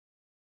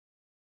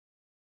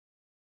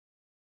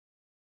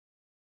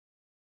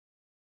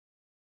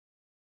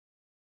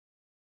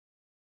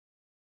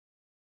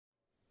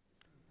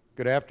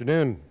Good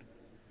afternoon.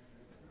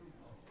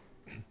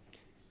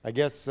 I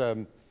guess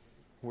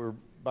we're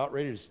about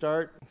ready to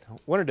start. I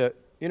wanted to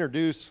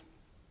introduce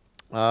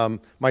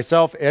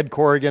myself, Ed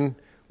Corrigan,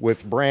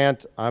 with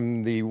BRANDT.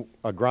 I'm the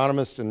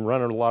agronomist and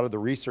run a lot of the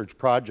research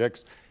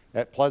projects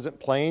at Pleasant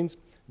Plains.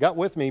 Got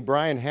with me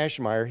Brian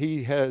Haschemeyer.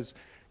 He has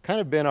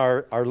kind of been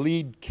our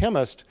lead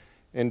chemist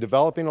in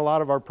developing a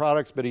lot of our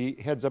products, but he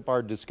heads up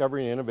our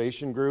discovery and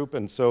innovation group.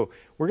 And so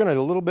we're going to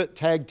a little bit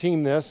tag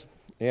team this.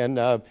 And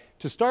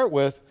to start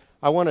with,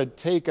 I want to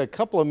take a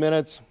couple of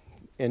minutes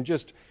and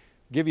just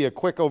give you a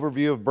quick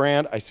overview of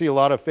BRANDT. I see a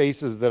lot of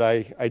faces that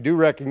I do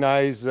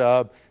recognize,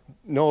 know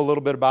a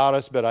little bit about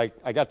us, but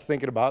I got to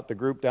thinking about the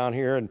group down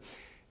here.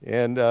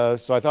 And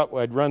so I thought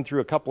I'd run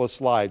through a couple of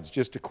slides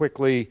just to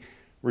quickly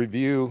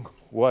review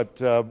what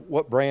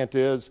BRANDT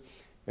is.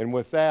 And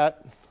with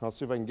that, I'll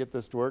see if I can get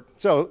this to work.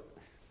 So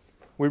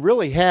we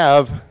really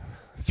have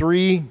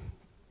three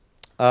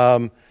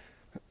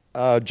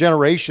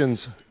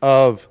generations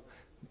of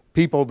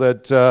people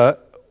that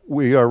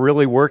we are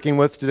really working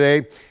with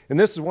today. And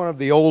this is one of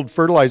the old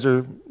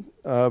fertilizer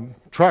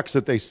trucks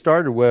that they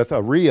started with,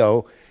 a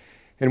Rio.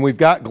 And we've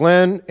got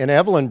Glenn and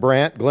Evelyn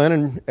BRANDT. Glenn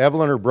and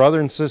Evelyn are brother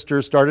and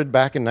sister, started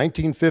back in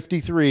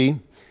 1953,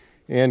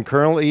 and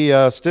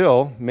currently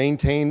still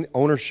maintain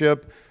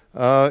ownership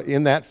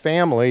in that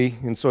family.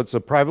 And so it's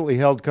a privately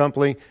held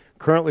company.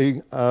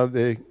 Currently,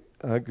 the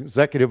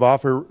executive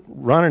officer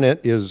running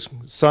it is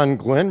son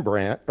Glenn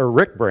BRANDT, or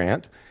Rick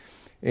BRANDT,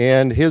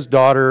 and his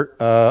daughter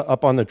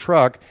up on the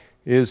truck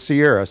is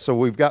Sierra. So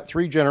we've got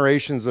three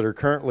generations that are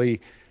currently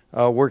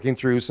working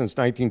through since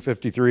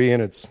 1953,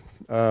 and it's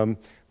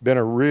been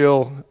a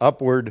real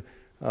upward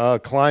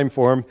climb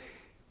for them.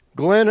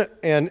 Glenn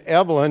and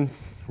Evelyn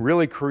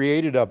really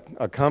created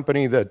a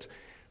company that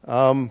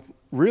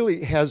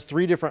really has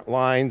three different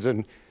lines,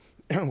 and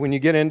when you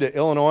get into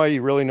Illinois,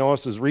 you really know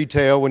us as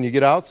retail. When you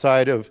get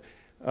outside of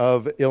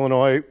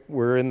Illinois,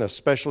 we're in the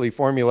specialty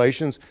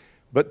formulations.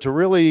 But to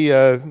really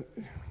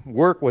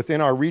work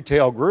within our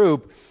retail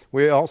group,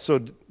 we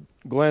also,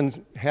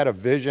 Glenn had a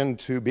vision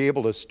to be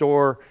able to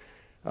store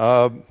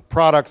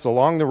products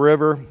along the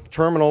river,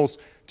 terminals,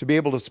 to be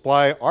able to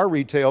supply our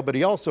retail. But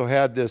he also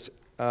had this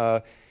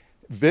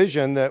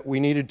vision that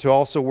we needed to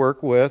also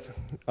work with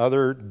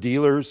other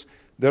dealers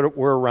that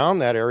were around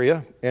that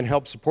area and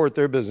help support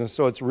their business.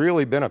 So it's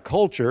really been a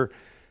culture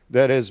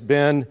that has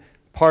been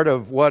part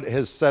of what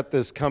has set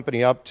this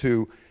company up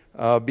to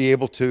be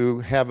able to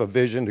have a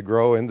vision to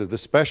grow into the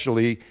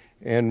specialty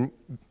and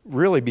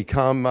really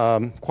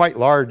become quite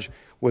large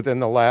within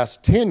the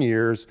last 10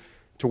 years,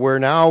 to where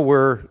now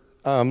we're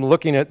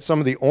looking at some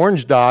of the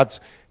orange dots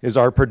is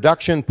our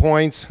production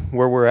points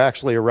where we're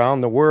actually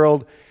around the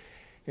world,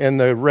 and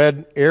the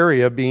red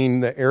area being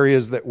the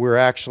areas that we're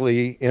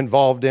actually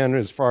involved in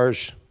as far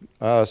as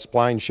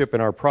supplying, shipping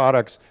our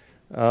products.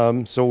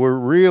 So we're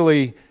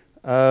really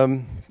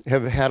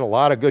have had a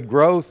lot of good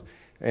growth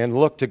and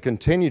look to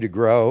continue to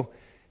grow.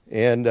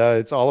 And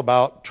it's all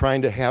about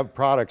trying to have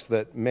products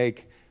that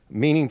make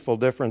meaningful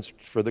difference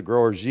for the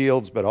growers'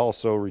 yields, but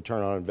also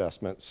return on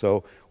investment.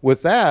 So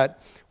with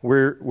that,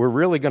 we're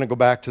really going to go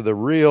back to the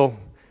real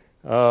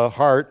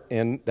heart,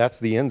 and that's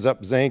the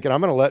EnzUp zinc. And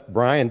I'm going to let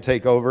Brian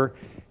take over,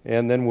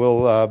 and then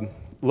we'll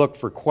look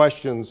for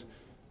questions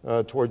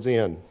towards the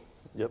end.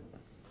 Yep.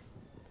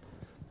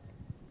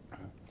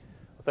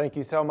 Thank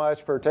you so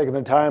much for taking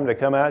the time to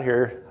come out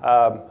here.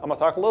 I'm going to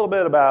talk a little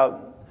bit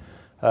about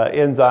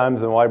enzymes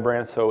and why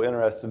BRANDT's so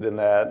interested in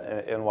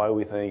that, and why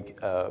we think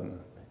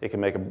it can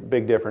make a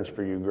big difference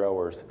for you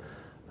growers.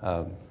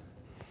 So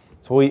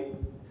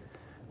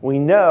we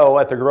know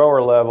at the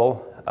grower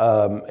level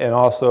and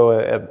also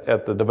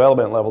at the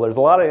development level, there's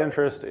a lot of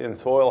interest in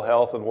soil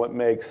health and what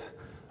makes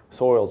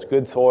soils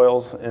good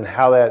soils and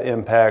how that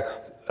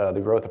impacts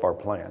the growth of our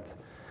plants.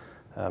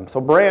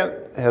 So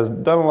BRANDT has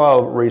done a lot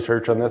of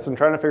research on this and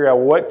trying to figure out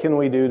what can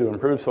we do to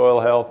improve soil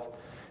health,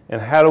 and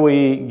how do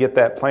we get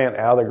that plant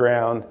out of the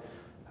ground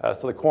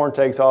so the corn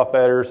takes off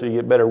better, so you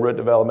get better root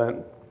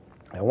development.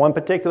 And one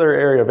particular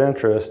area of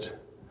interest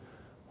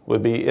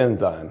would be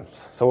enzymes.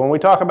 So when we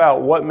talk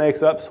about what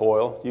makes up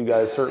soil, you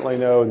guys certainly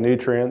know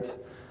nutrients.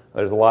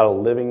 There's a lot of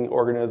living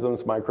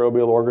organisms,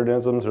 microbial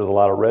organisms. There's a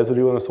lot of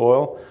residue in the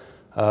soil.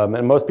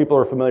 And most people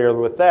are familiar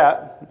with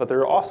that, but there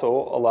are also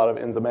a lot of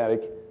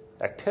enzymatic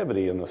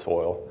activity in the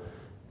soil.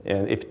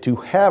 And if to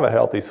have a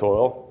healthy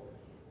soil,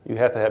 you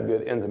have to have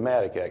good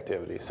enzymatic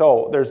activity.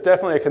 So there's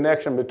definitely a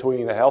connection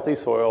between a healthy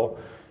soil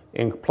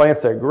and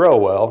plants that grow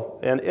well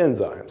and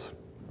enzymes.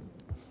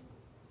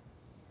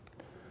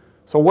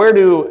 So where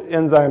do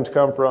enzymes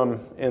come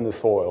from in the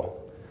soil?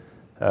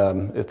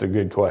 It's a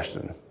good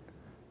question.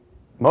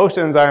 Most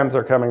enzymes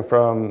are coming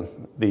from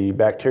the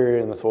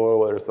bacteria in the soil,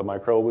 whether it's the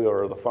microbial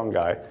or the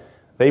fungi.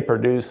 They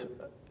produce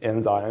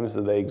enzymes,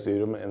 and they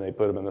exude them, and they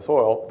put them in the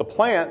soil. The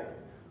plant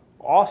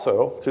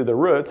also, through the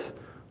roots,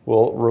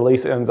 will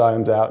release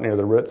enzymes out near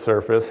the root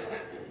surface.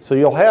 So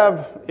you'll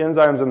have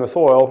enzymes in the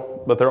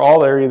soil, but they're all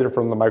there either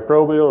from the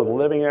microbial or the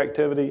living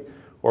activity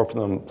or from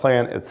the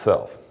plant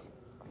itself.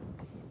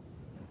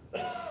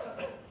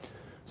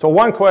 So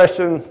one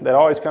question that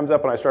always comes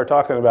up when I start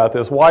talking about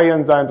this, why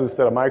enzymes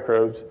instead of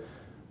microbes?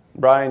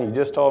 Brian, you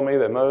just told me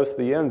that most of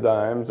the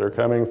enzymes are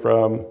coming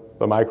from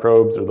the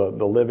microbes or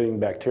the living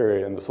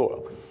bacteria in the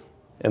soil.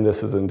 And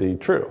this is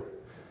indeed true.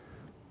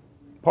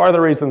 Part of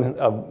the reason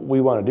we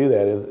want to do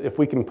that is if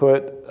we can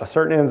put a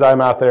certain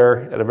enzyme out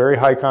there at a very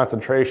high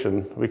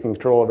concentration, we can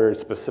control a very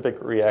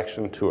specific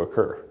reaction to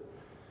occur.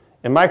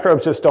 And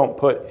microbes just don't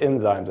put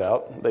enzymes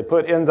out. They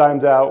put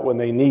enzymes out when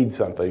they need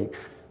something.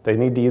 They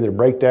need to either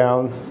break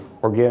down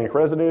organic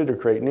residue to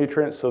create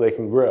nutrients so they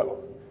can grow.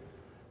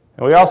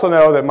 And we also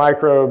know that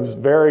microbes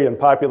vary in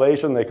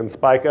population. They can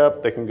spike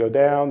up, they can go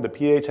down, the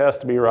pH has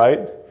to be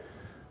right.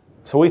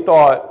 So we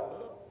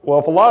thought, well,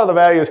 if a lot of the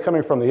value is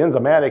coming from the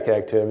enzymatic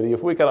activity,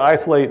 if we could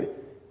isolate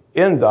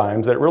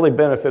enzymes that really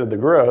benefited the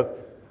growth,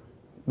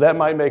 that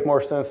might make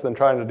more sense than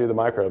trying to do the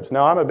microbes.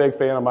 Now, I'm a big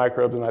fan of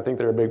microbes, and I think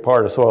they're a big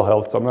part of soil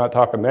health, so I'm not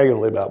talking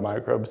negatively about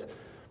microbes.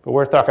 But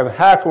we're talking,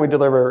 how can we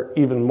deliver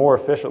even more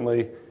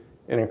efficiently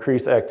and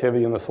increase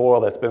activity in the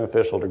soil that's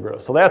beneficial to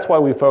growth? So that's why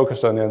we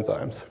focused on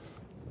enzymes.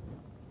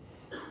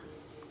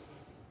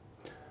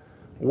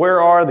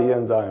 Where are the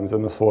enzymes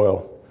in the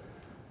soil?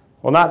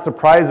 Well, not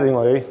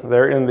surprisingly,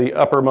 they're in the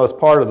uppermost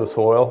part of the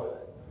soil,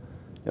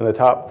 in the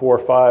top 4 or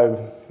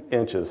 5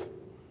 inches.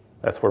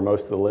 That's where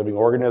most of the living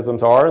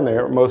organisms are, and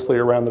they're mostly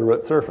around the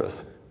root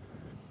surface.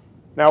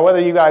 Now, whether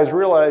you guys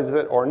realize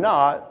it or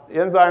not,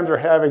 enzymes are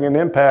having an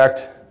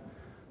impact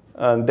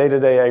on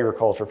day-to-day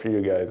agriculture for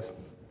you guys.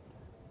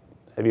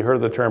 Have you heard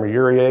of the term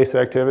urease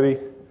activity?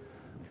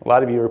 A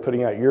lot of you are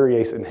putting out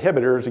urease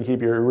inhibitors to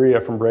keep your urea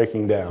from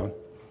breaking down.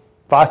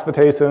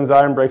 Phosphatase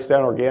enzyme breaks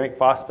down organic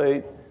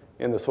phosphate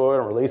in the soil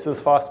and releases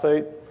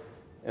phosphate,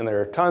 and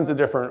there are tons of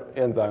different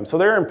enzymes. So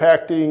they're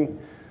impacting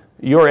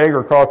your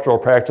agricultural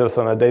practice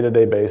on a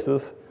day-to-day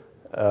basis,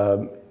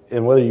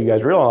 and whether you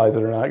guys realize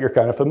it or not, you're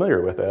kind of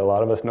familiar with that. A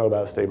lot of us know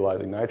about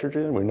stabilizing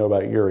nitrogen, we know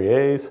about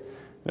urease,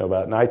 know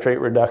about nitrate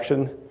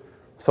reduction.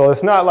 So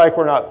it's not like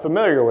we're not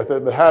familiar with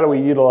it, but how do we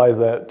utilize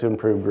that to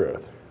improve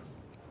growth?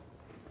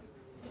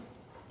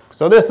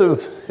 So this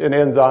is an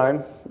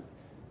enzyme.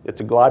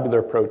 It's a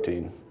globular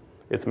protein.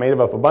 It's made up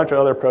of a bunch of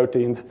other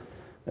proteins,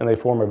 and they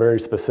form a very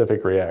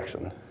specific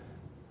reaction.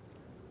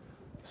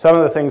 Some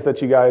of the things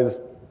that you guys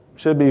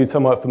should be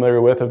somewhat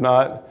familiar with, if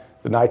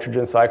not, the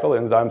nitrogen cycle.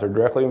 Enzymes are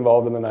directly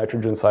involved in the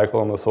nitrogen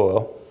cycle in the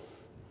soil.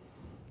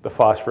 The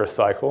phosphorus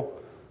cycle.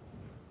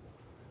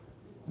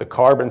 The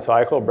carbon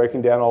cycle,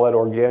 breaking down all that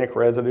organic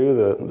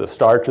residue, the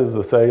starches,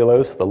 the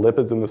cellulose, the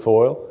lipids in the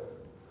soil.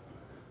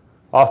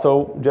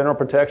 Also, general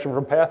protection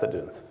from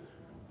pathogens.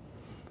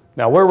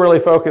 Now, we're really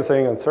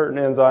focusing on certain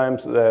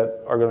enzymes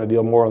that are going to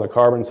deal more on the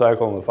carbon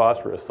cycle and the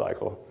phosphorus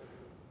cycle.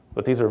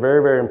 But these are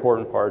very, very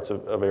important parts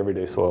of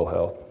everyday soil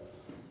health.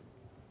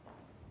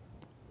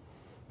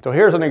 So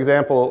here's an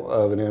example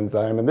of an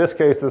enzyme. In this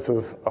case, this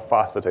is a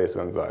phosphatase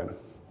enzyme.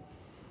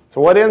 So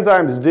what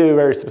enzymes do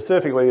very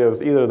specifically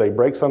is either they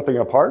break something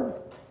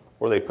apart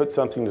or they put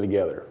something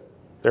together.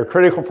 They're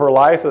critical for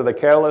life. They're the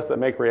catalysts that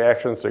make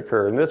reactions to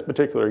occur. In this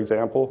particular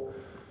example,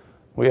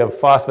 we have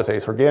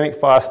phosphatase, organic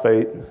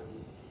phosphate.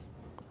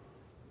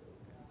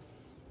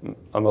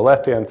 On the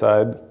left-hand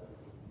side,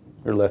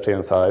 the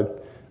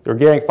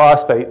organic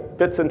phosphate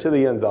fits into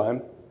the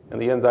enzyme,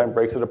 and the enzyme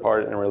breaks it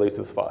apart and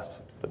releases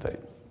phosphatate.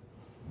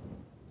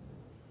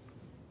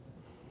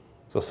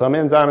 So some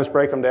enzymes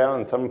break them down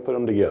and some put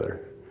them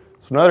together.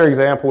 So another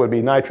example would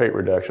be nitrate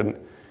reduction.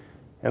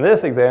 In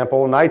this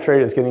example,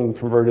 nitrate is getting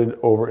converted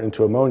over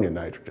into ammonium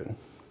nitrogen.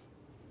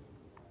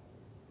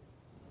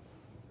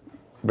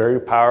 Very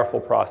powerful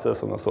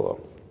process in the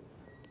soil.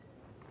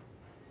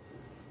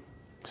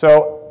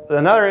 So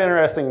another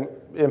interesting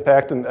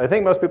impact, and I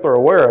think most people are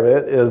aware of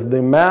it, is the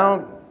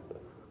amount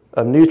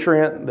of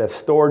nutrient that's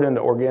stored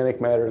into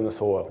organic matter in the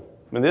soil.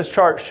 I mean, this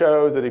chart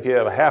shows that if you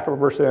have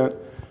 0.5%,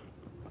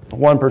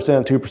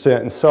 1%,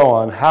 2%, and so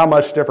on, how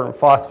much different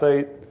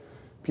phosphate,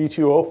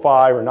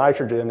 P2O5, or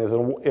nitrogen is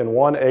in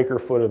 1 acre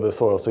foot of the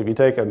soil. So if you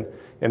take an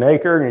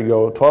acre and you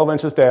go 12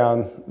 inches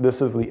down,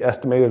 this is the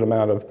estimated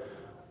amount of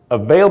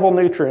available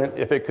nutrient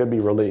if it could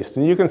be released.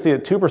 And you can see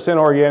at 2%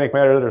 organic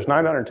matter, there's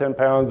 910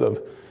 pounds of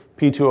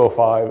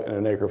P2O5 in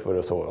an acre foot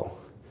of soil.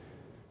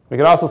 We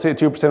can also see at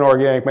 2%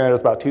 organic matter,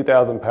 it's about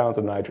 2,000 pounds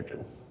of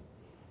nitrogen.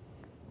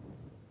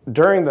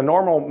 During the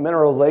normal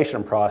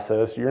mineralization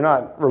process, you're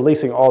not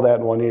releasing all that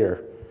in 1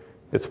 year.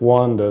 It's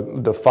 1 to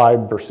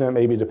 5%,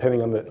 maybe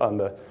depending on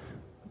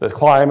the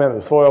climate,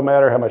 the soil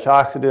matter, how much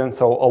oxygen.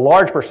 So a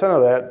large percent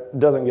of that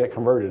doesn't get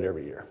converted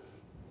every year.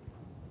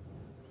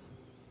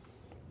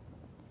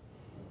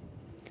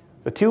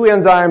 The 2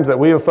 enzymes that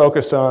we have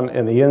focused on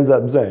in the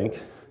EnzUp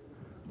zinc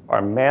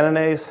are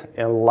manganase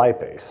and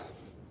lipase.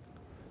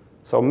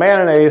 So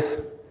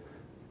manganase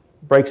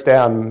breaks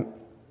down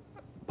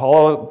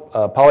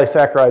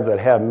polysaccharides that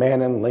have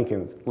mannan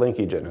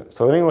linkage in it.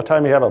 So any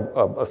time you have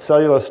a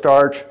cellulose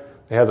starch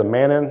that has a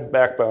mannan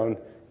backbone,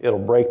 it'll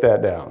break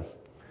that down.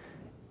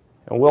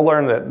 And we'll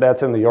learn that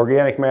that's in the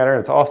organic matter,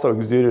 and it's also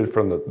exuded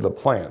from the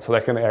plant, so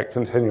that can act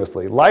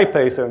continuously.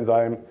 Lipase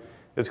enzyme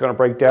is going to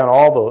break down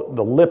all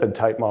the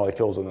lipid-type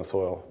molecules in the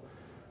soil.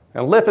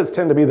 And lipids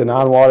tend to be the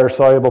non-water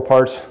soluble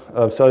parts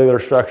of cellular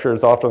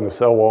structures, often the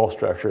cell wall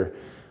structure.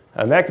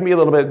 And that can be a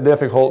little bit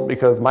difficult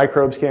because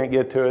microbes can't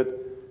get to it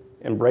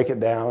and break it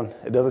down.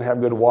 It doesn't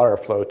have good water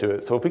flow to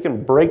it. So if we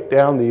can break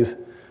down these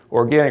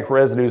organic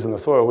residues in the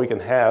soil, we can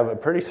have a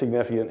pretty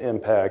significant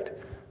impact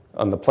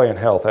on the plant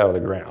health out of the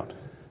ground.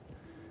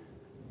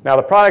 Now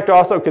the product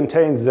also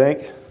contains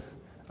zinc.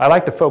 I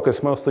like to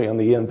focus mostly on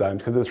the enzymes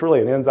because it's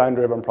really an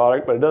enzyme-driven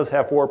product, but it does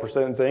have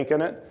 4% zinc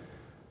in it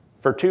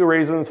for two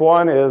reasons.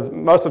 One is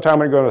most of the time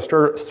when you're going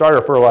to start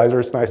a fertilizer,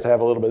 it's nice to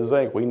have a little bit of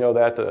zinc. We know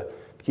that to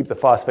keep the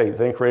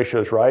phosphate-zinc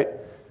ratios right.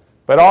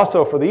 But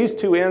also for these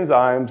two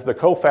enzymes, the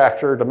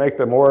cofactor to make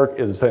them work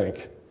is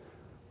zinc.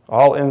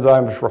 All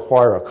enzymes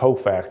require a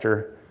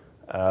cofactor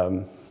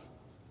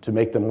to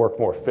make them work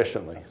more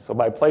efficiently. So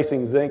by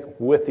placing zinc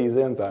with these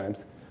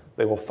enzymes,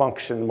 they will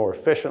function more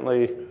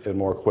efficiently and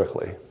more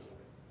quickly.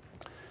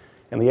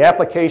 And the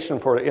application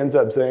for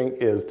EnzUp zinc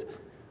is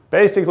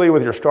basically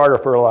with your starter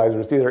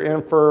fertilizers, either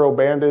in-furrow,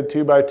 banded,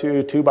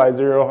 2x2,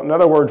 2x0. In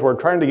other words, we're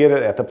trying to get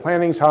it at the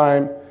planting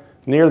time,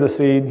 near the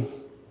seed,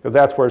 because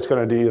that's where it's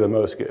going to do you the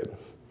most good.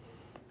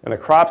 And the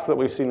crops that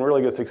we've seen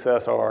really good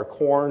success are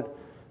corn,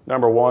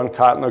 number one,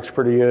 cotton looks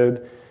pretty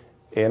good,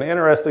 and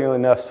interestingly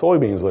enough,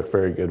 soybeans look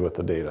very good with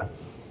the data.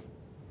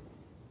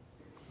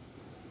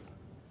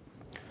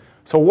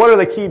 So what are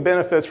the key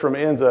benefits from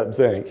EnzUp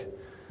zinc?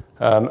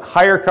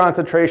 Higher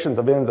concentrations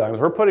of enzymes.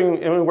 We're putting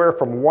anywhere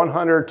from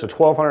 100 to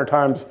 1,200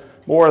 times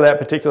more of that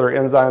particular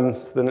enzyme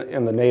than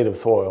in the native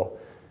soil.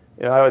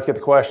 And I always get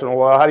the question,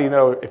 well, how do you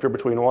know if you're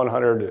between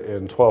 100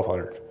 and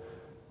 1,200?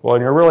 Well,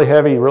 in your really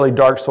heavy, really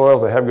dark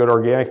soils that have good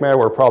organic matter,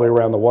 we're probably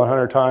around the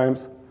 100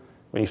 times.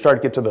 When you start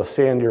to get to those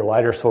sandier,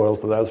 lighter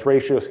soils, those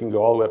ratios can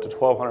go all the way up to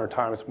 1,200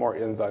 times more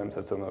enzymes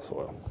that's in the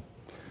soil.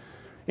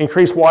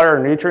 Increased water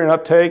and nutrient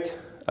uptake,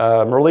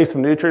 release of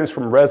nutrients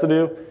from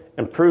residue,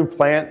 improved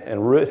plant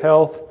and root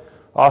health,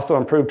 also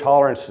improved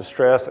tolerance to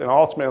stress, and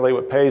ultimately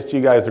what pays to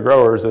you guys, the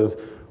growers, is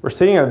we're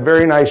seeing a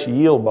very nice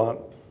yield bump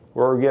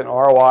where we're getting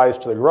ROIs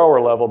to the grower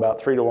level about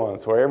 3 to 1.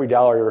 So every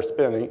dollar you're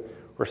spending,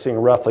 we're seeing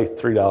roughly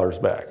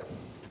 $3 back.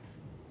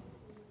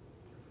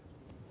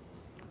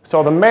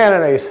 So the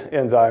manganese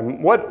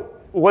enzyme,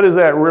 what is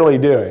that really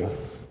doing?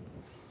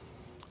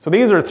 So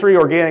these are three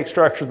organic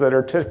structures that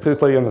are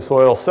typically in the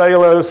soil: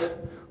 cellulose,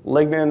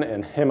 lignin,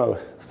 and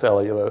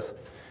hemocellulose.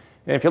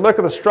 And if you look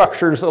at the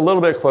structures a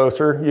little bit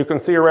closer, you can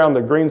see around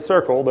the green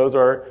circle, those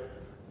are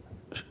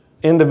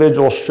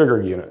individual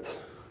sugar units.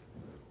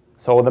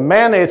 So the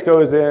mayonnaise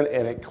goes in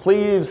and it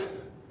cleaves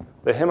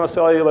the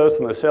hemocellulose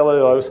and the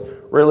cellulose,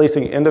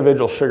 releasing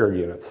individual sugar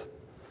units.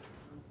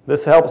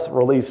 This helps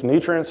release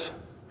nutrients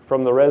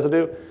from the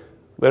residue,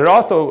 but it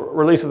also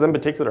releases in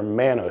particular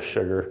mannose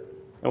sugar.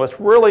 And what's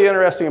really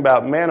interesting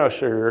about mannose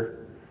sugar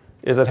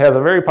is it has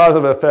a very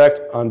positive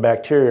effect on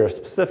bacteria,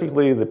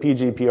 specifically the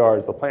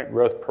PGPRs, the plant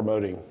growth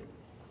promoting.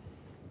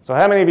 So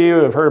how many of you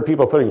have heard of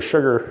people putting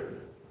sugar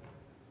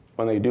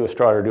when they do a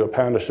starter, do a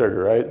pound of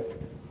sugar, right?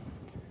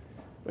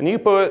 When you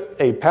put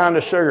a pound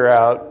of sugar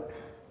out,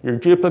 you're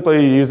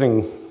typically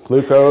using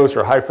glucose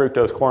or high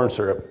fructose corn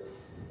syrup.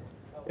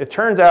 It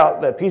turns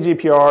out that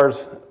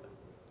PGPRs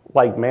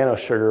like mannose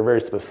sugar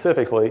very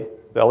specifically.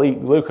 They'll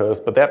eat glucose,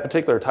 but that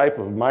particular type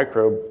of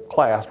microbe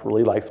class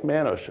really likes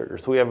mannose sugar.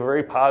 So we have a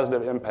very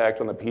positive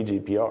impact on the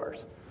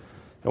PGPRs.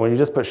 And when you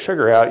just put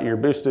sugar out, you're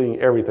boosting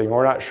everything.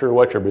 We're not sure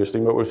what you're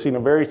boosting, but we've seen a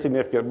very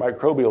significant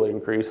microbial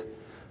increase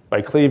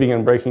by cleaving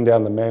and breaking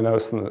down the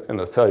mannose and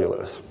the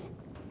cellulose.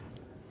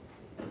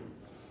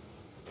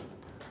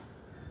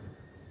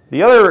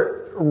 The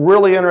other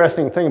really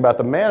interesting thing about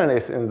the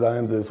manganese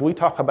enzymes is we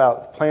talk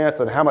about plants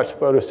and how much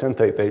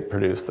photosynthate they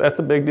produce. That's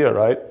a big deal,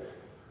 right?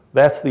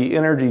 That's the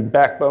energy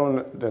backbone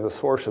and the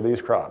source of these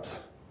crops.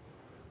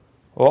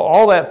 Well,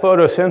 all that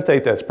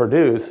photosynthate that's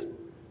produced,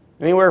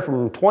 anywhere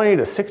from 20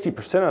 to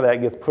 60% of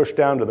that gets pushed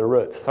down to the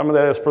roots. Some of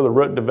that is for the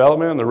root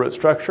development and the root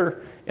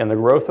structure and the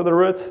growth of the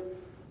roots,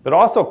 but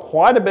also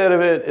quite a bit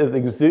of it is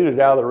exuded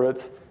out of the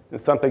roots in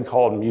something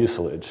called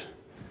mucilage.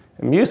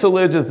 And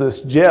mucilage is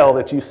this gel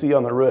that you see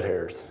on the root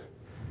hairs.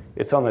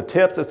 It's on the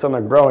tips, it's on the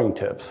growing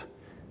tips.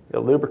 It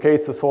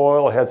lubricates the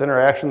soil, it has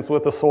interactions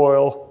with the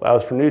soil,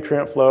 allows for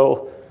nutrient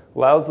flow,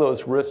 allows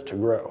those roots to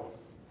grow.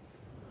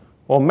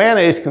 Well,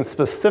 mayonnaise can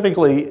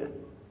specifically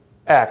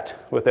act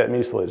with that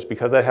mucilage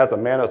because that has a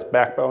mannose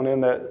backbone in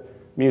that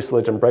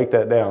mucilage and break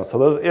that down. So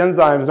those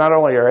enzymes not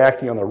only are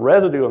acting on the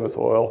residue in the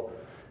soil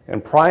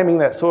and priming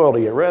that soil to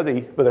get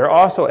ready, but they're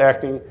also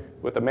acting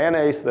with the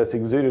mayonnaise that's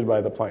exuded by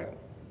the plant.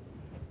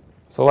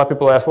 So a lot of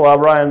people ask, well,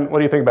 Brian, what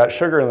do you think about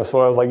sugar in the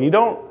soil? It's like you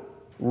don't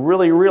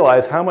really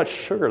realize how much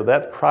sugar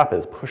that crop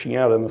is pushing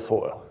out in the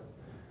soil.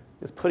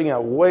 It's putting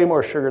out way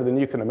more sugar than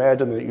you can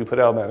imagine that you put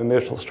out in that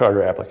initial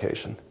starter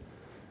application.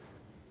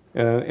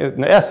 And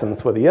in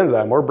essence, with the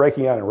enzyme, we're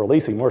breaking out and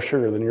releasing more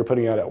sugar than you're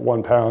putting out at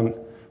 1 pound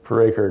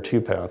per acre or 2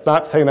 pounds.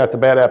 Not saying that's a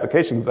bad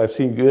application because I've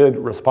seen good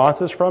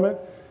responses from it.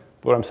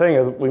 What I'm saying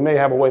is we may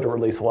have a way to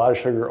release a lot of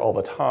sugar all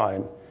the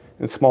time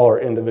in smaller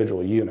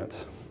individual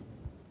units.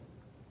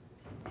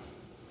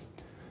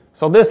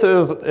 So this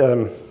is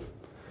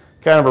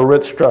kind of a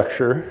root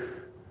structure.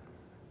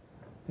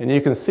 And you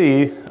can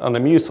see on the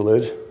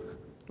mucilage, I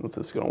don't know if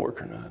this is going to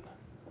work or not.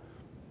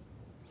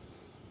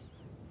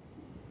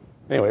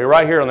 Anyway,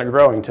 right here on the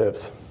growing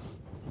tips,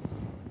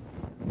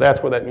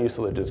 that's where that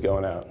mucilage is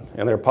going out.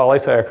 And they're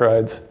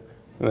polysaccharides,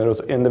 and those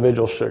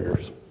individual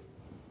sugars.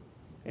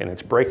 And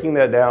it's breaking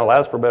that down,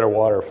 allows for better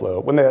water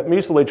flow. When that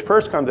mucilage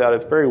first comes out,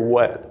 it's very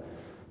wet.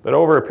 But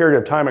over a period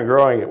of time and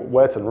growing, it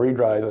wets and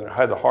redries, and it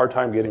has a hard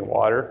time getting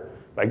water.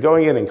 By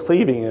going in and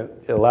cleaving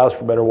it, it allows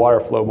for better water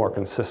flow more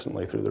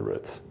consistently through the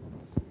roots.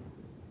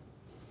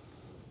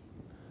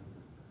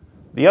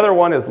 The other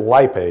one is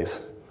lipase.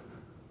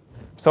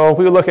 So if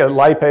we look at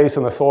lipase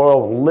in the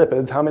soil and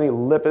lipids, how many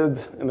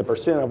lipids in the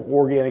percent of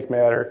organic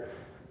matter?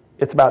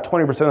 It's about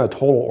 20% of the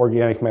total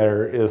organic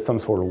matter is some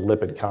sort of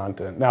lipid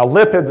content. Now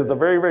lipids is a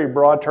very, very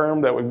broad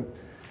term that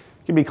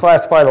can be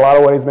classified a lot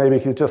of ways. Maybe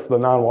it's just the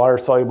non-water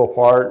soluble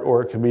part,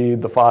 or it could be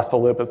the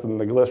phospholipids and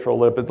the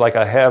glycerolipids like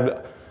I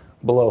have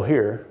below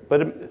here.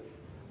 But it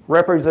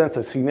represents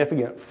a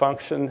significant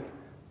function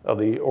of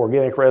the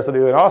organic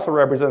residue. It also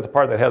represents a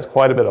part that has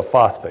quite a bit of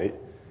phosphate,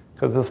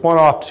 because this one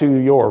off to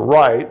your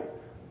right,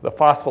 the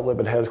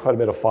phospholipid has quite a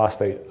bit of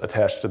phosphate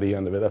attached to the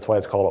end of it. That's why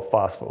it's called a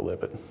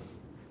phospholipid.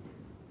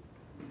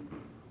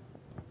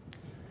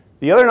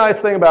 The other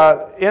nice thing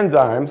about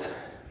enzymes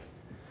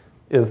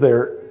is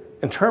they're,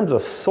 in terms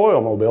of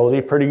soil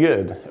mobility, pretty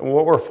good. And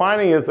what we're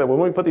finding is that when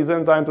we put these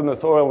enzymes in the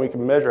soil, we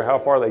can measure how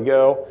far they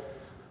go.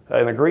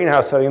 In a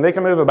greenhouse setting, they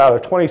can move about a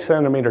 20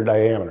 centimeter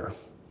diameter.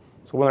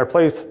 So when they're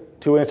placed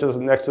 2 inches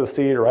next to the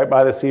seed or right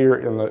by the seed or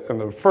in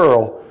the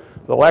furrow,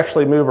 they'll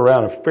actually move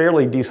around a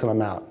fairly decent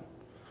amount.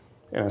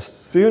 And as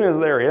soon as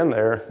they're in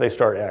there, they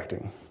start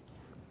acting.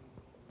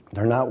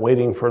 They're not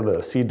waiting for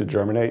the seed to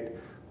germinate.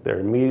 They're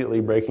immediately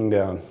breaking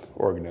down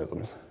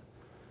organisms.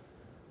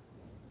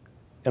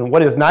 And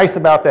what is nice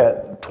about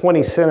that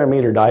 20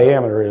 centimeter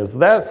diameter is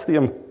that's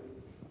the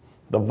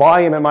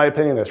volume, in my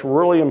opinion, that's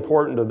really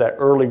important to that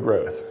early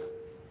growth.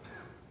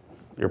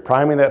 You're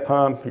priming that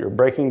pump, you're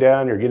breaking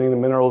down, you're getting the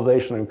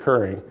mineralization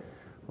occurring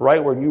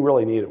right where you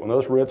really need it. When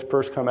those roots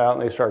first come out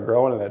and they start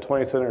growing in that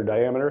 20 centimeter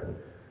diameter,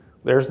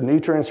 there's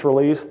nutrients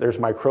released, there's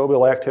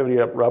microbial activity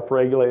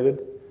upregulated,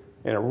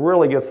 and it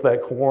really gets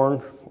that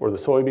corn or the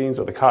soybeans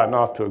or the cotton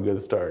off to a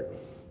good start.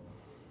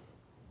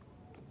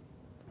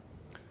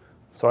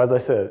 So as I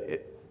said,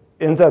 it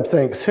ends up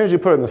saying, as soon as you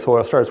put it in the soil,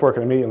 it starts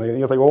working immediately. And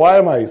you're like, well, why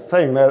am I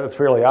saying that? It's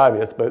fairly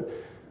obvious, but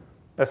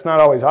that's not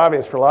always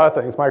obvious for a lot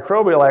of things.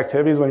 Microbial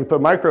activities, when you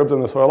put microbes in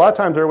the soil, a lot of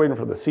times they're waiting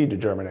for the seed to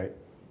germinate.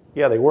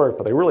 Yeah, they work,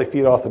 but they really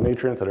feed off the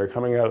nutrients that are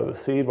coming out of the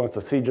seed. Once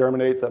the seed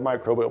germinates, that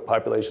microbial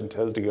population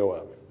tends to go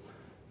up.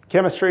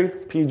 Chemistry,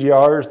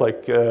 PGRs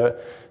like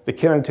the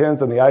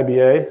kinetins and the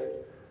IBA,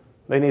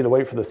 they need to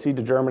wait for the seed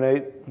to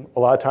germinate. A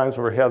lot of times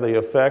we have the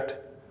effect.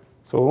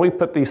 So when we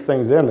put these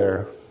things in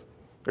there,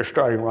 they're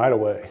starting right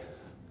away.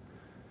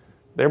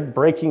 They're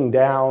breaking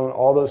down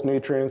all those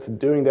nutrients and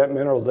doing that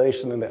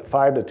mineralization in that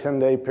 5 to 10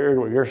 day period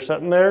where you're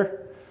sitting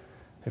there.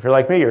 If you're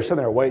like me, you're sitting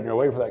there waiting. You're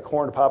waiting for that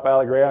corn to pop out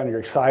of the ground. You're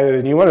excited,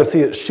 and you want to see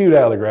it shoot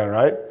out of the ground,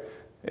 right?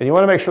 And you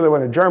want to make sure that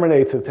when it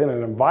germinates, it's in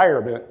an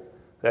environment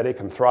that it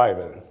can thrive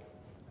in.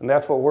 And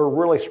that's what we're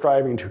really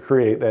striving to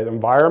create, that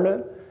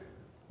environment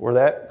where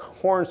that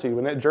corn seed,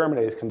 when it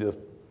germinates, can just,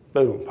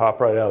 boom, pop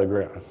right out of the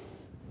ground.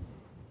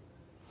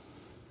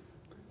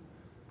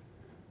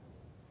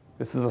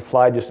 This is a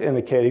slide just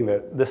indicating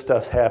that this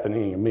stuff's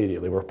happening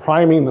immediately. We're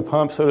priming the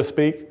pump, so to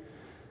speak,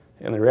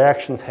 and the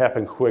reactions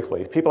happen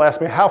quickly. People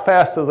ask me, how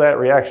fast does that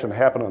reaction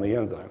happen on the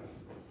enzyme?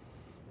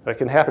 It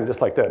can happen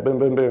just like that, boom,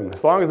 boom, boom.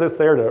 As long as it's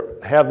there to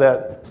have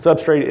that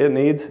substrate it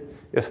needs,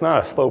 it's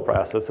not a slow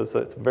process, it's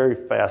a very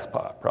fast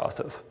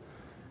process.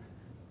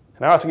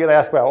 And I also get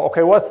asked about,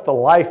 okay, what's the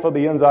life of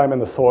the enzyme in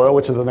the soil,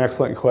 which is an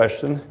excellent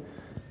question.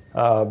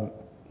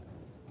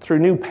 Through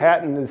new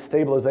patented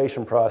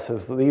stabilization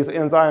process, these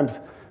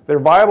enzymes, they're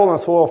viable in the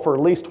soil for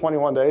at least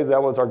 21 days.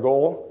 That was our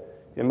goal.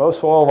 In most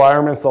soil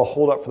environments, they'll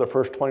hold up for the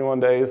first 21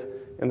 days,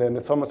 and then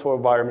in some soil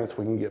environments,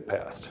 we can get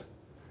past.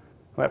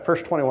 And that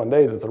first 21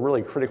 days is a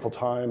really critical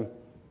time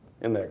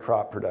in that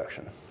crop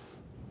production.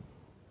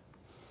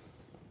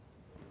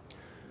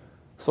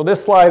 So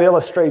this slide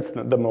illustrates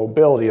the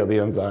mobility of the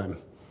enzyme.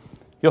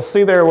 You'll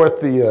see there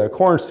with the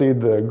corn seed,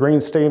 the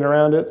green stain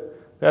around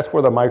it, that's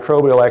where the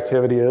microbial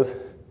activity is.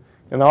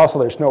 And also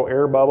there's no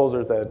air bubbles.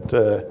 There's that,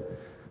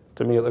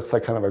 to me it looks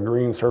like kind of a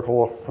green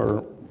circle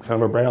or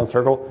kind of a brown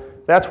circle.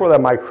 That's where the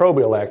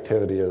microbial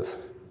activity is.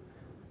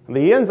 And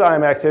the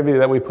enzyme activity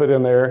that we put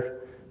in there,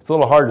 it's a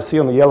little hard to see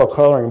on the yellow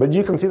coloring, but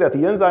you can see that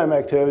the enzyme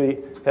activity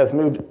has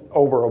moved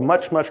over a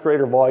much, much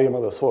greater volume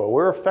of the soil.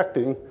 We're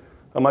affecting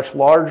a much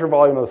larger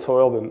volume of the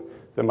soil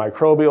than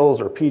microbials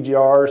or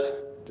PGRs,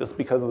 just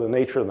because of the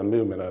nature of the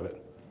movement of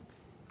it.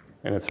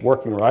 And it's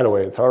working right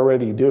away. It's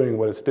already doing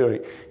what it's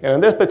doing. And in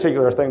this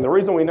particular thing, the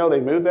reason we know they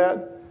move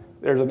that,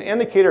 there's an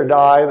indicator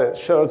dye that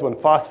shows when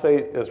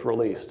phosphate is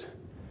released.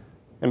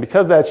 And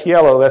because that's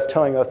yellow, that's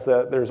telling us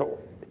that there's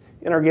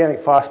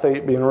inorganic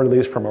phosphate being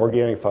released from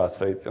organic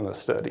phosphate in the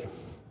study.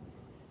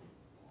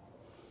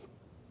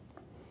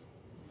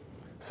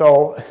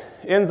 So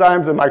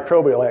enzymes and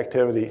microbial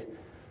activity.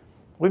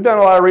 We've done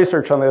a lot of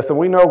research on this, and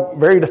we know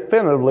very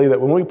definitively that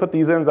when we put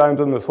these enzymes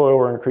in the soil,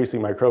 we're increasing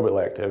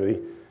microbial activity.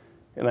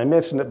 And I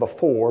mentioned it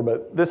before,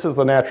 but this is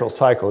the natural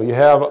cycle. You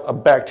have a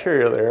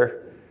bacteria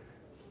there,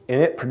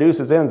 and it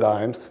produces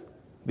enzymes.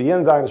 The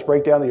enzymes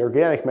break down the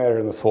organic matter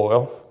in the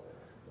soil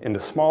into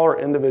smaller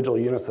individual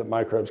units that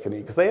microbes can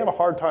eat, because they have a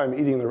hard time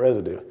eating the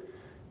residue.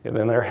 And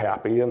then they're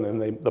happy, and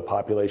then the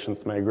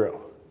populations may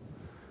grow.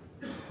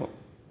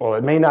 Well,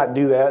 it may not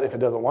do that if it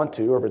doesn't want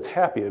to, or if it's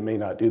happy, it may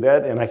not do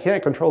that, and I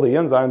can't control the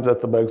enzymes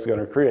that the bug's going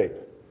to create.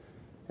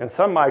 And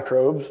some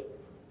microbes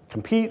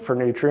compete for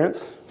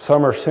nutrients,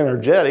 some are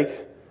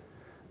synergetic,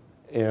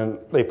 and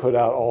they put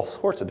out all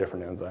sorts of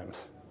different enzymes.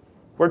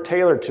 We're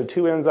tailored to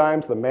two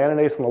enzymes, the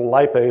mannose and the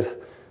lipase,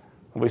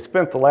 and we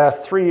spent the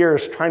last 3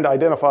 years trying to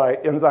identify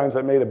enzymes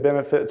that made a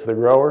benefit to the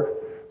grower,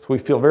 so we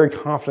feel very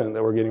confident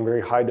that we're getting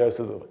very high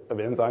doses of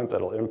enzymes that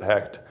will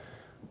impact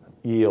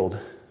yield.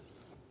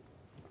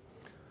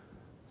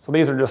 So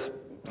these are just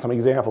some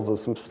examples of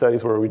some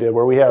studies where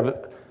we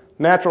have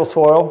natural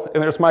soil,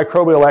 and there's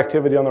microbial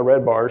activity on the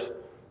red bars,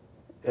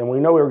 and we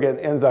know we were getting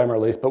enzyme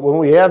release, but when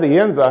we add the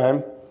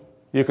enzyme,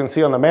 you can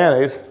see on the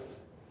mannose,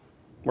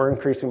 we're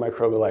increasing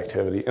microbial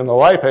activity. In the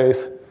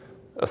lipase,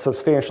 a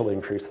substantial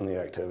increase in the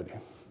activity.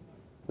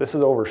 This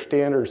is over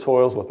standard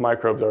soils with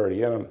microbes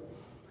already in them.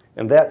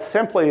 And that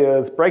simply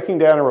is breaking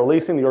down and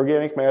releasing the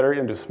organic matter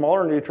into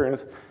smaller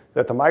nutrients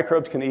that the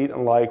microbes can eat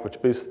and like,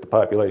 which boosts the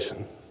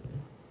population.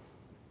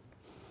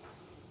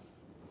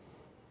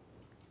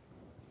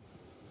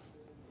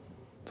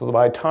 So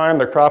by the time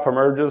the crop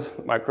emerges,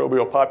 the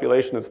microbial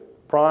population is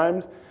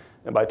primed,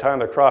 and by the time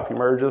the crop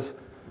emerges,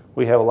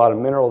 we have a lot of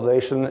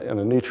mineralization and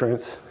the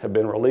nutrients have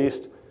been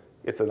released.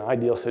 It's an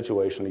ideal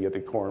situation to get the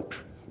corn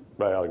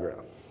right out of the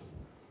ground.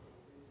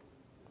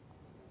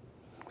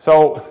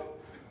 So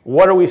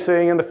what are we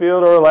seeing in the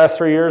field over the last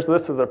 3 years?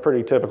 This is a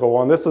pretty typical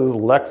one. This is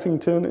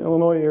Lexington,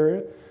 Illinois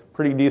area.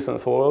 Pretty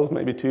decent soils,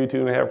 maybe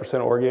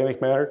 2.5%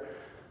 organic matter.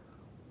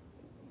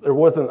 There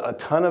wasn't a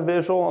ton of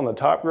visual on the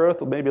top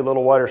growth, maybe a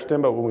little wider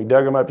stem, but when we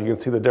dug them up, you can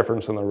see the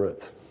difference in the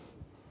roots.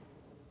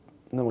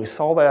 And then we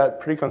saw that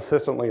pretty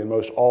consistently in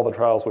most all the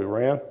trials we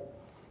ran.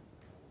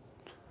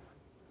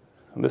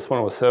 And this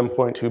one was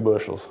 7.2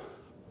 bushels,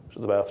 which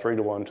is about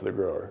 3-to-1 to the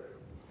grower.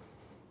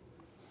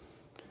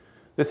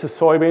 This is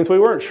soybeans. We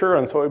weren't sure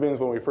on soybeans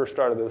when we first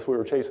started this. We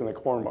were chasing the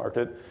corn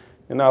market,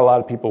 and not a lot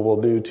of people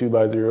will do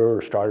 2x0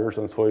 or starters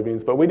on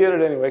soybeans, but we did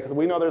it anyway because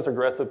we know there's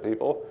aggressive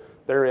people.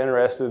 They're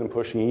interested in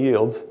pushing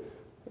yields,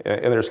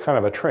 and there's kind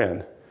of a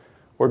trend.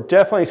 We're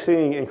definitely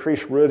seeing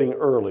increased rooting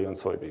early on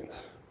soybeans.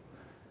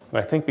 And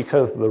I think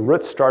because the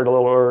roots start a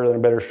little earlier and a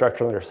better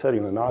structure, and they're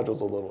setting the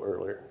nodules a little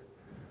earlier.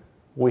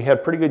 We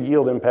had pretty good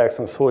yield impacts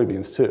on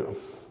soybeans too.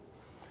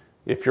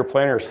 If your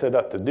planter is set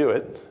up to do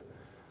it,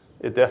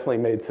 it definitely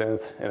made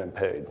sense and it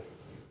paid.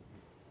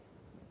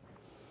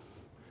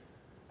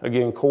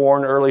 Again,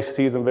 corn, early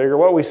season vigor.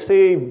 What we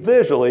see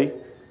visually,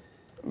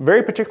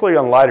 very particularly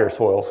on lighter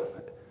soils,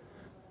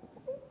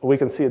 we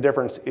can see a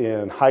difference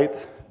in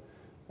height,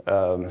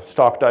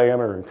 stalk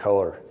diameter, and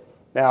color.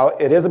 Now,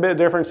 it is a bit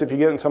different if you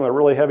get in some of the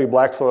really heavy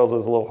black soils,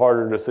 it's a little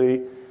harder to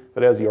see,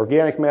 but as the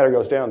organic matter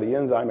goes down, the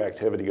enzyme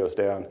activity goes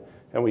down,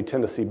 and we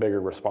tend to see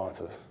bigger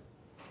responses.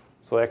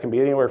 So that can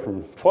be anywhere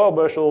from 12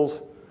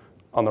 bushels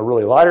on the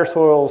really lighter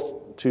soils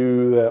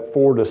to that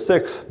 4 to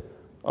 6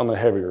 on the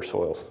heavier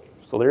soils.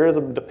 So there is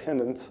a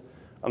dependence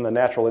on the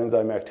natural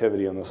enzyme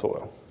activity in the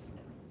soil.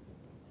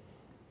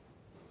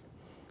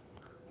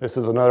 This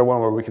is another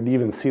one where we could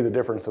even see the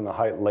difference in the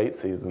height late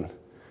season.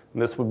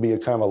 And this would be a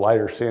kind of a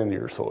lighter,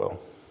 sandier soil.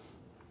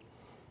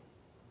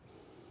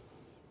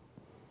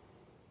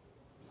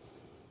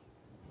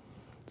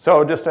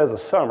 So just as a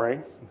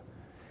summary,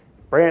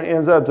 BRANDT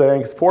EnzUp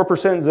zinc is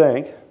 4%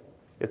 zinc.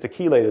 It's a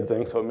chelated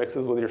zinc, so it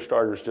mixes with your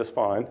starters just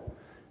fine.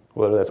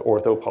 Whether that's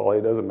ortho, poly,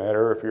 it doesn't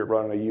matter. If you're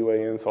running a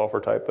UAN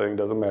sulfur type thing, it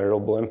doesn't matter. It'll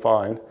blend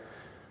fine.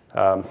 2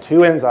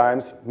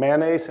 enzymes,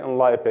 mannose and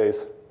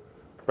lipase,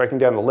 breaking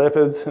down the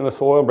lipids in the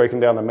soil, breaking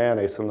down the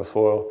mannose in the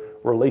soil,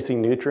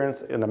 releasing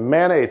nutrients. And the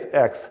mannose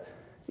acts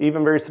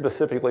even very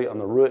specifically on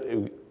the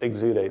root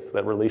exudates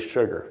that release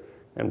sugar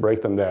and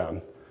break them down.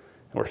 And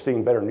we're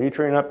seeing better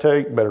nutrient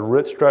uptake, better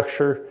root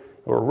structure.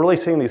 And we're really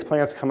seeing these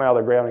plants come out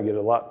of the ground and get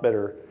a lot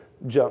better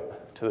jump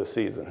to the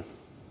season.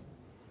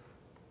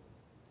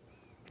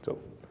 So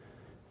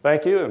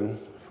thank you, and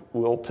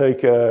we'll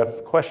take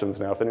questions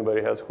now if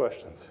anybody has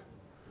questions.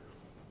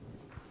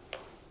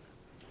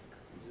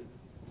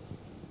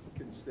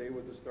 Stay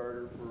with the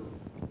starter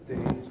for days.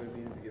 I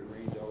mean, if you get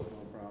rained out,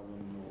 no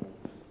problem, no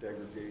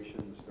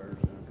degradation, the starter's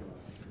not going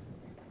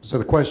to. So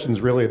the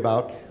question's really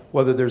about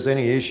whether there's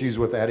any issues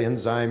with that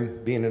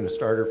enzyme being in a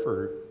starter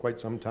for quite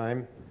some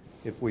time.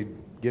 If we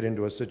get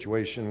into a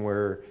situation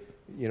where,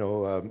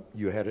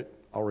 you had it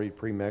already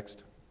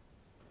pre-mixed.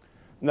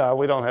 No,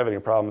 we don't have any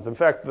problems. In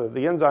fact, the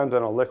enzymes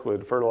in a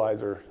liquid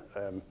fertilizer,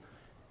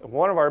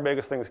 one of our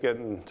biggest things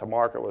getting to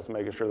market was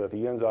making sure that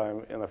the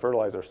enzyme in the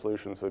fertilizer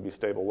solutions would be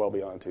stable well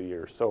beyond 2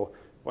 years. So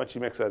Once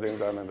you mix that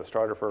enzyme into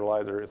starter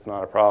fertilizer, it's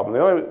not a problem.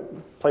 The only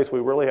place we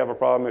really have a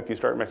problem if you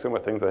start mixing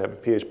with things that have a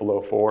pH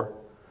below 4,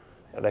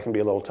 that can be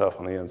a little tough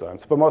on the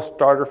enzymes. But most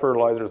starter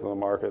fertilizers in the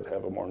market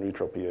have a more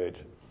neutral pH.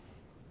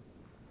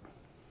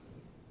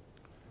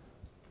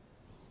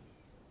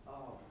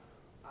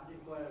 I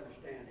didn't quite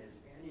understand. Is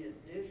any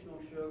additional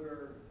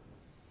sugar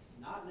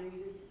not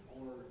needed,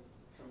 or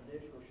some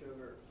additional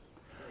sugar,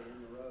 say,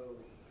 in the row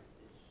is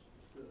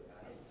good?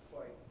 I didn't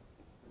quite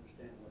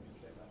understand what you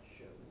said about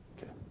sugar.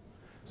 Okay.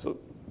 So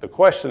the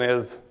question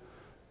is,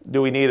 do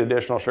we need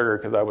additional sugar?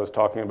 Because I was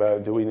talking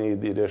about, do we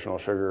need the additional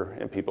sugar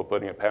in people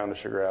putting a pound of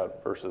sugar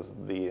out versus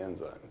the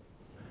enzyme?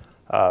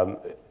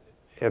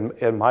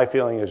 And my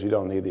feeling is you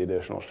don't need the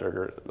additional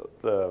sugar.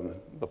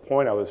 The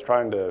point I was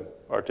trying to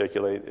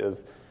articulate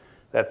is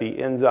that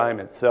the enzyme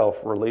itself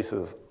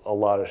releases a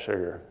lot of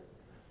sugar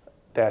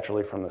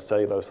naturally from the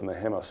cellulose and the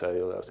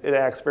hemocellulose. It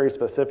acts very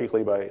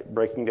specifically by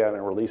breaking down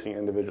and releasing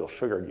individual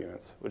sugar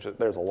units, which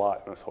there's a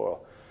lot in the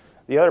soil.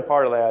 The other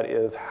part of that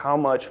is how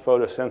much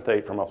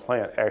photosynthate from a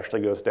plant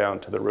actually goes down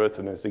to the roots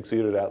and is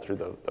exuded out through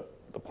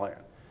the plant.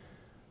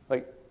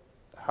 Like,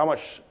 how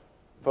much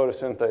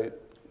photosynthate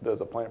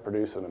does a plant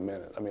produce in a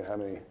minute? I mean, how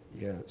many?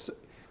 Yeah,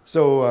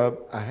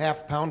 so a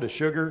half pound of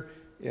sugar,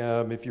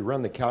 if you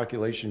run the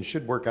calculation,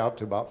 should work out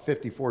to about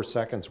 54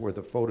 seconds worth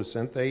of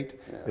photosynthate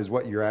is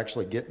what you're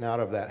actually getting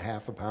out of that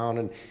half a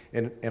pound.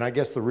 And I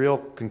guess the real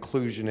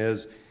conclusion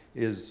is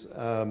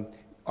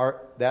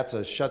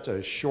that's such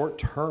a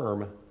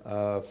short-term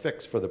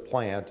fix for the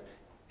plant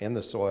and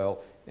the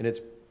soil, and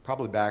it's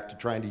probably back to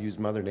trying to use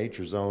Mother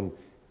Nature's own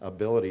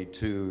ability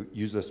to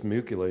use this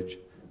mucilage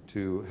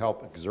to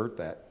help exert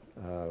that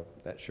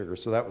sugar.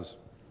 So that was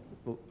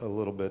a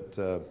little bit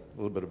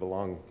of a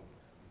long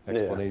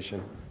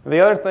explanation. Yeah. The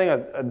other thing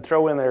I'd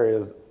throw in there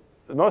is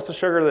most of the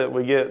sugar that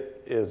we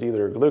get is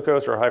either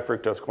glucose or high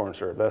fructose corn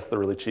syrup. That's the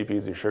really cheap,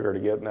 easy sugar to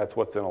get, and that's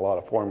what's in a lot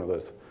of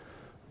formulas.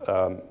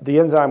 The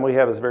enzyme we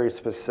have is very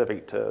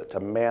specific to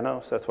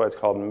mannose. That's why it's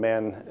called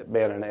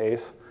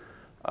mannose.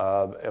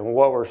 And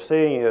what we're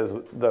seeing is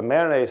the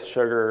mannose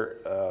sugar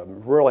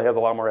really has a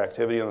lot more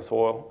activity in the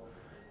soil.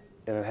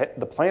 And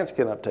the plants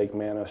can uptake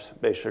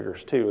mannose-based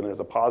sugars too, and there's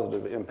a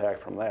positive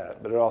impact from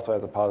that. But it also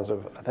has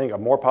a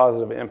more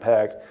positive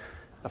impact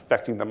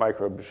affecting the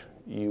microbes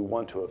you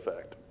want to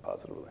affect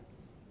positively.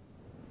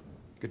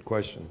 Good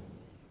question.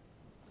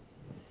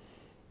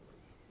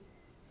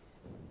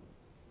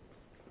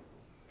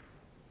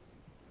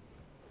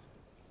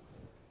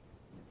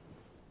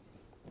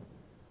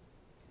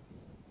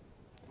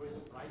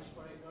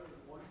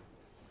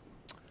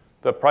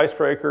 The price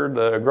breaker,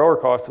 the grower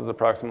cost is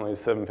approximately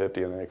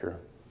 $750 an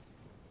acre.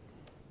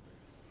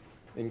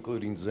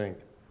 Including zinc.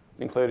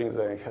 Including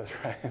zinc, that's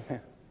right. And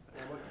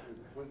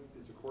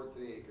it's a quart to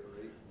the acre,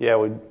 right? Yeah,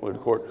 we'd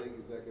quart. How much zinc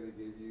is that going to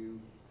give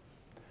you?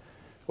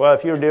 Well,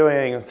 if you're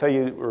doing, say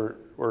you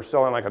were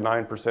selling like a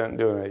 9%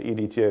 doing an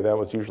EDTA, that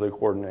was usually a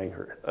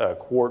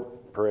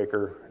quart per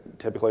acre.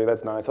 Typically,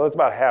 that's 9. So that's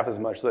about half as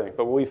much zinc.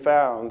 But what we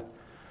found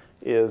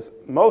is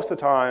most of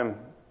the time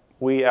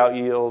we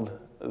out-yield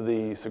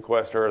the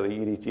sequester or the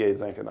EDTA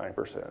zinc at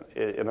 9%.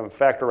 And in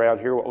fact,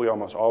 around here, what we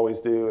almost always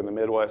do in the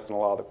Midwest and a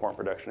lot of the corn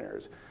production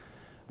areas.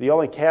 The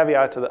only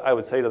caveat I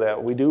would say to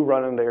that, we do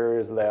run into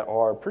areas that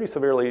are pretty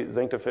severely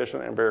zinc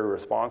deficient and very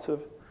responsive.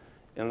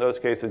 In those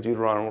cases, you'd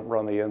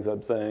run the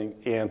EnzUp zinc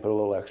and put a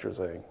little extra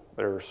zinc.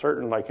 There are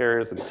certain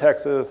areas in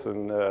Texas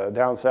and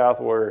down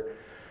south or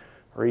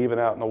even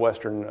out in the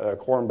western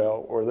corn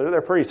belt where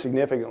they're pretty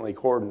significantly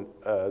corn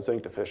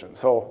zinc deficient.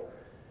 So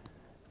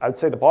I'd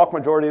say the bulk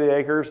majority of the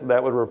acres,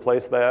 that would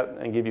replace that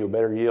and give you a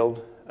better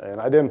yield. And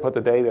I didn't put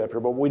the data up here,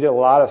 but we did a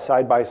lot of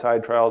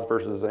side-by-side trials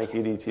versus zinc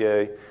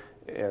EDTA,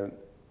 and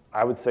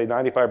I would say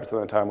 95%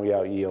 of the time we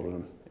out-yielded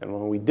them. And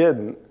when we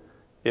didn't,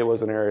 it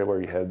was an area where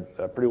you had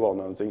pretty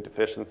well-known zinc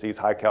deficiencies,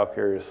 high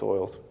calcareous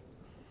soils.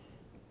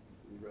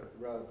 You'd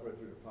rather put it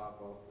through the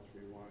pop-up,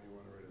 which you want to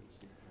ready to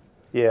see.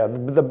 Yeah,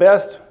 the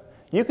best,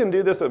 you can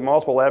do this at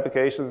multiple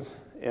applications.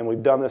 And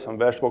we've done this on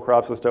vegetable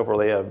crops and stuff where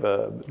they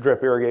have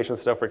drip irrigation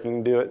stuff where you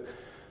can do it.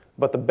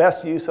 But the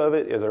best use of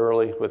it is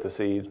early with the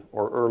seed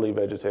or early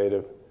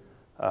vegetative.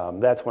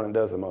 That's when it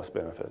does the most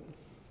benefit.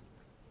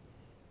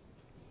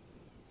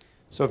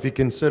 So if you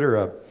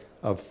consider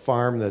a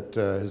farm that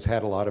has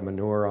had a lot of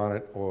manure on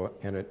it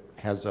and it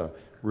has a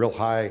real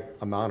high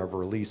amount of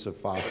release of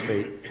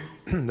phosphate,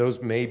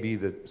 those may be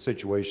the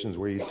situations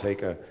where you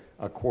take a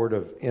quart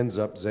of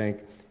EnzUp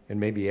zinc and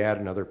maybe add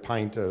another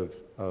pint of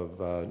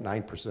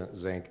 9%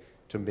 zinc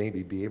to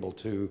maybe be able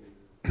to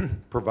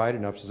provide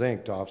enough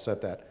zinc to offset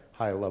that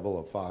high level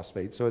of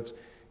phosphate. So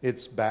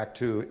it's back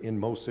to, in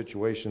most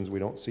situations, we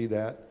don't see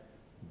that,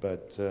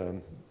 but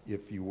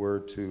if you were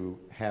to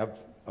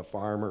have a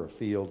farm or a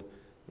field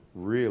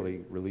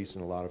really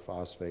releasing a lot of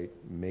phosphate,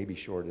 maybe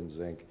short in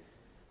zinc,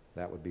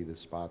 that would be the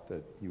spot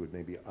that you would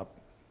maybe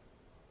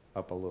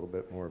up a little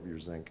bit more of your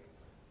zinc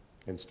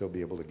and still be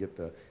able to get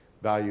the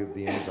value of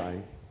the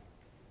enzyme.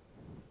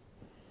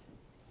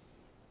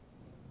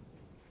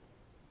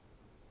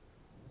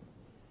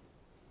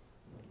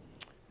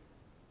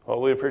 Well,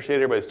 we appreciate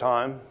everybody's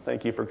time.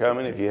 Thank you for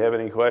coming. If you have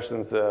any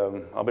questions,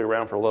 I'll be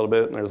around for a little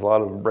bit, and there's a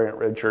lot of BRANDT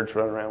red shirts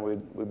running around.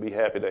 We'd be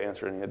happy to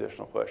answer any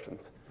additional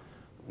questions.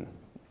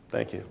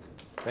 Thank you.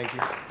 Thank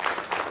you.